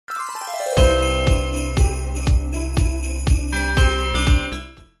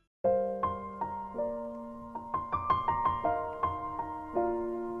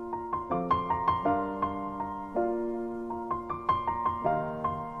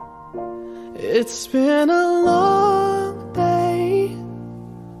It's been a long day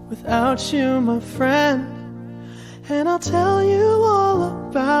without you, my friend, and I'll tell you all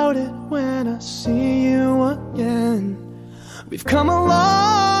about it when I see you again. We've come a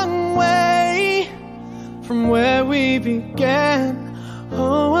long way from where we began.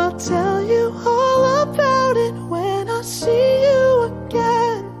 Oh, I'll tell you all about it when I see you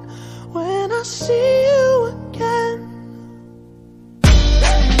again. When I see you again.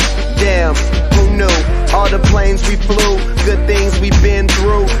 Damn, who knew? All the planes we flew, good things we've been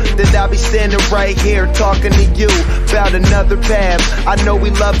through, that I'll be standing right here talking to you about another path. I know we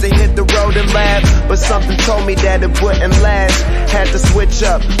love to hit the road and laugh, but something told me that it wouldn't last. Had to switch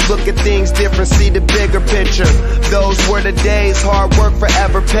up, look at things different, see the bigger picture. Those were the days, hard work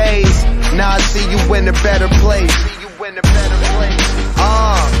forever pays. Now I see you in a better place.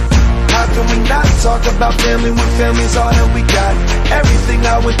 How can we not talk about family when family's all that we got? Everything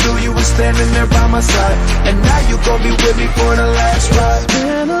I went through, you were standing there by my side, and now you gon' be with me for the last ride. It's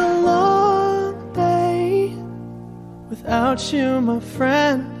been a long day without you, my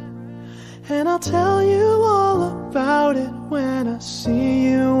friend, and I'll tell you all about it when I see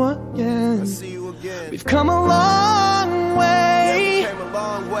you again. We've come a long way,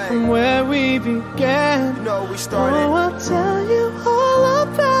 from where we began. You know we started. Oh, I'll tell you all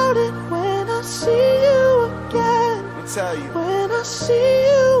about it when I see you again. Let me tell you. When I see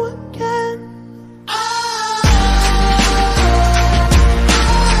you again.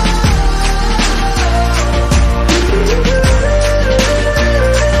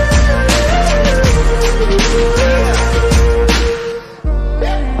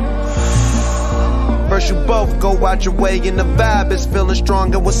 First you both go out your way and the vibe is feeling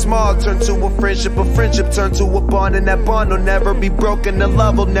strong, and what's small turn to a friendship turn to a bond, and that bond will never be broken, the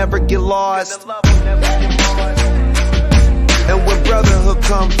love will never get lost. And when brotherhood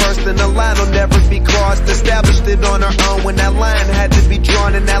come first, then the line will never be crossed. Established it on our own when that line had to be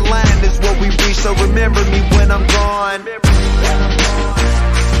drawn, and that line is what we reach, so remember me when I'm gone.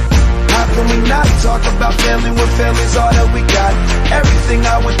 How can we not talk about family when family's all that we got? Everything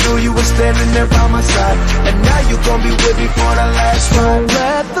I went through, you were standing there by my side, and now you gon' be with me for the last ride.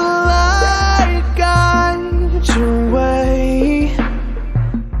 Let the light guide your way.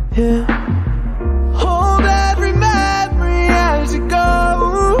 Yeah. Hold every memory as you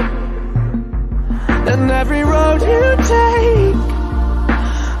go, and every road you take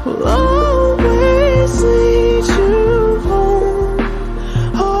will always lead you home.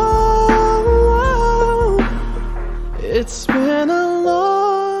 Oh, it's been a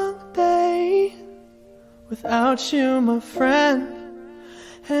long day without you, my friend,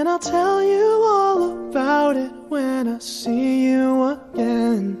 and I'll tell you all about it when I see you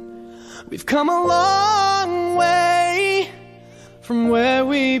again. We've come a long way from where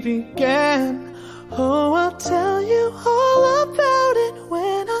we began. Oh, I'll tell you all about it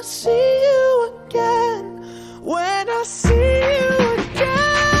when I see you again. When I see you again.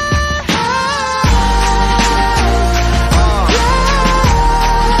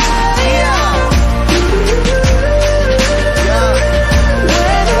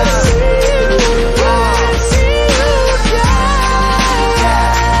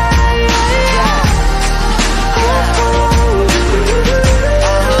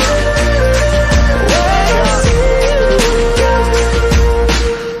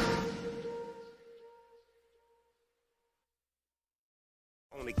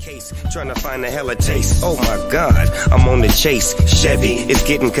 Trying to find a hella taste. Oh my God, I'm on the chase. Chevy, it's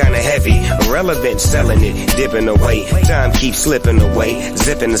getting kinda heavy. Irrelevant, selling it, dipping away. Time keeps slipping away.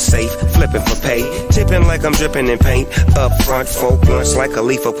 Zipping the safe, flipping for pay. Tipping like I'm dripping in paint. Up front, folk blunts like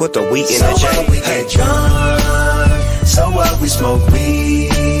Khalifa, put the wheat in the So J. what, we get drunk. So what, we smoke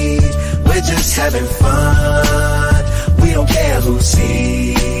weed. We're just having fun. We don't care who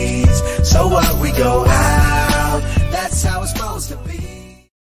sees. So what, we go out. That's how it's supposed to be.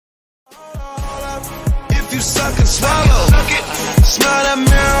 If you suck and swallow, smell that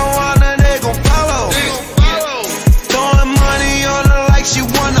marijuana.